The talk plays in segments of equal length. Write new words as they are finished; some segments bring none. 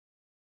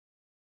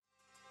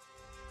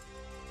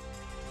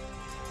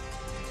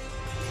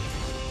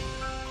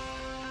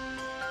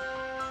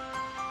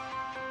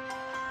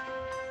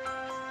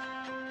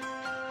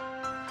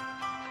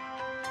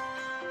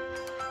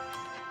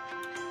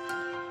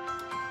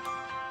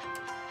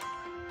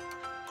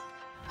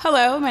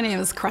Hello, my name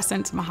is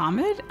Crescent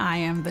Muhammad. I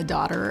am the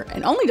daughter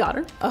and only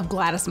daughter of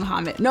Gladys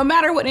Muhammad, no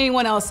matter what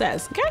anyone else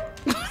says,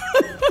 okay?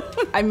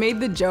 I made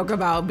the joke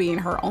about being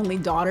her only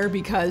daughter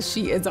because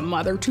she is a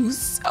mother to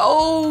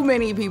so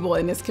many people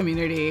in this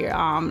community,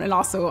 and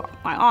also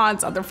my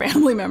aunts, other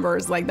family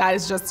members. Like, that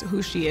is just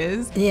who she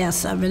is.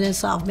 Yes, I've been in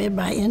South Bend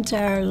my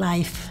entire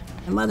life.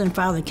 My mother and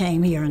father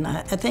came here in,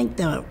 I think,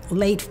 the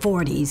late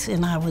 40s,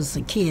 and I was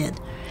a kid.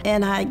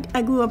 And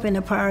I grew up in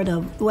a part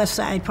of, west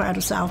side part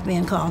of South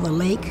Bend called the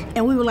Lake,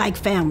 and we were like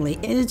family.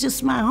 And it's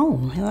just my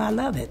home, and I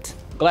love it.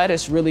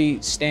 Gladys really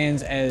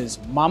stands as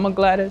Mama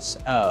Gladys,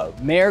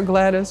 Mayor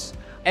Gladys,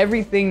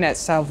 everything that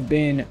South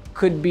Bend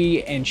could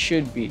be and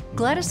should be.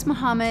 Gladys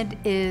Muhammad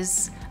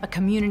is a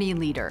community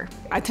leader.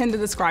 I tend to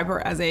describe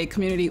her as a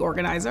community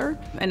organizer,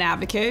 an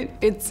advocate.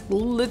 It's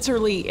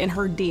literally in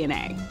her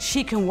DNA.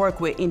 She can work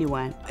with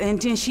anyone,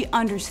 and then she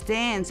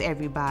understands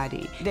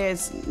everybody.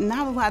 There's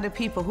not a lot of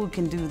people who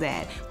can do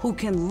that, who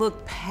can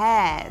look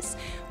past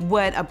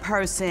what a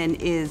person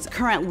is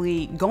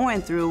currently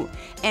going through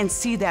and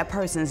see that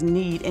person's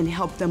need and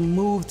help them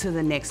move to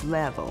the next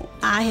level.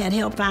 I had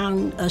helped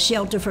found a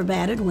shelter for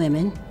battered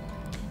women,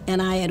 and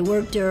I had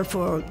worked there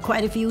for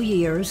quite a few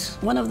years.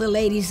 One of the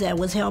ladies that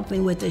was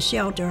helping with the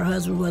shelter, her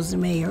husband was the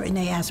mayor, and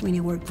they asked me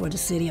to work for the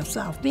city of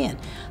South Bend.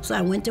 So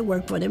I went to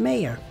work for the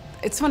mayor.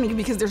 It's funny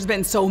because there's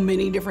been so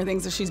many different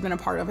things that she's been a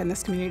part of in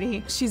this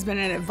community. She's been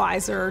an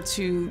advisor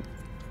to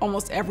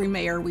almost every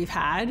mayor we've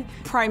had.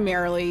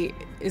 Primarily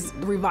is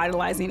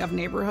revitalizing of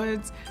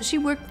neighborhoods. She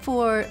worked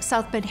for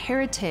South Bend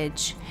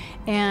Heritage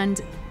and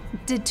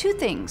did two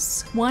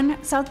things.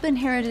 One, South Bend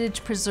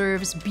Heritage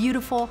preserves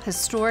beautiful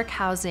historic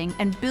housing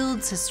and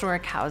builds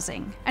historic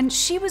housing. And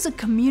she was a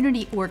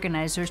community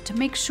organizer to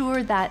make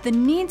sure that the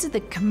needs of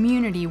the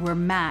community were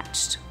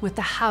matched with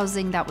the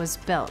housing that was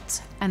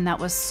built and that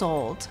was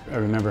sold. I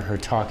remember her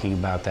talking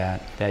about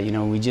that you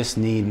know, we just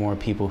need more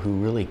people who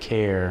really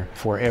care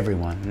for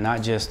everyone,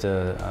 not just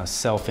a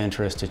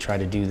self-interest to try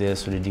to do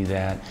this or to do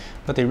that,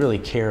 but they really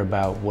care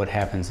about what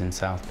happens in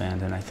South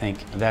Bend, and I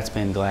think that's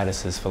been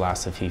Gladys's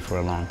philosophy for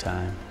a long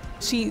time.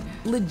 She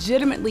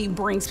legitimately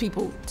brings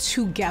people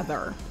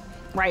together,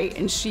 right?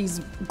 And she's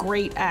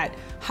great at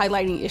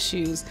highlighting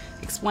issues,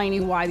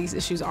 explaining why these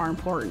issues are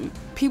important.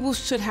 People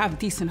should have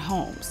decent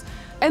homes.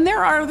 And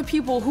there are the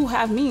people who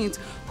have means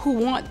who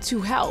want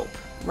to help,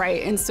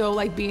 right? And so,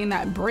 like, being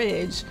that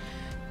bridge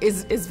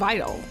is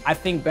vital. I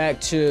think back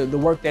to the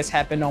work that's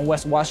happened on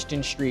West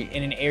Washington Street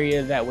in an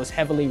area that was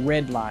heavily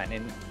redlined.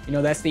 And, you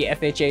know, that's the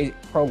FHA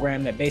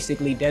program that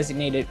basically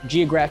designated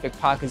geographic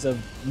pockets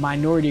of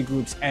minority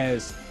groups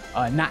as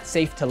not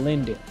safe to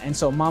lend in. And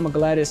so Mama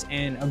Gladys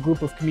and a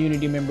group of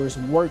community members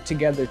worked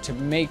together to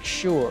make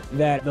sure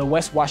that the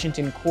West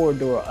Washington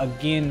corridor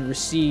again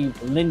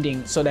received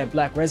lending so that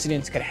Black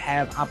residents could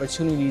have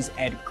opportunities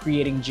at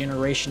creating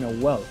generational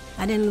wealth.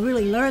 I didn't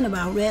really learn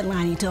about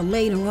redlining until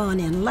later on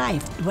in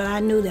life, but I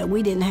knew that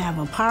we didn't have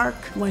a park.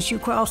 Once you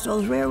cross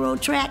those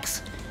railroad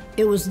tracks,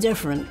 it was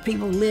different.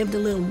 People lived a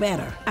little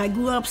better. I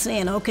grew up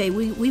saying, okay,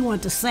 we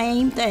want the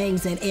same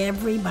things that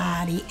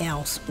everybody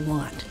else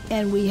want.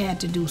 And we had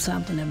to do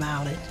something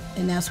about it.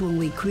 And that's when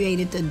we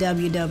created the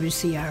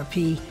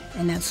WWCRP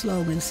and that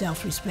slogan,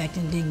 self-respect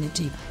and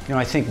dignity. You know,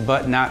 I think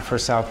but not for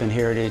South Bend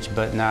Heritage,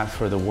 but not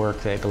for the work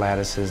that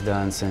Gladys has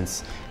done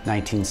since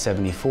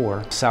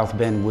 1974, South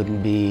Bend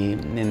wouldn't be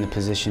in the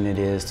position it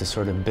is to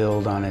sort of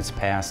build on its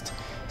past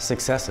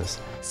successes.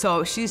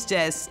 So she's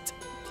just,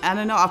 I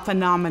don't know, a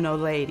phenomenal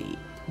lady,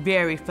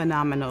 very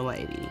phenomenal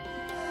lady.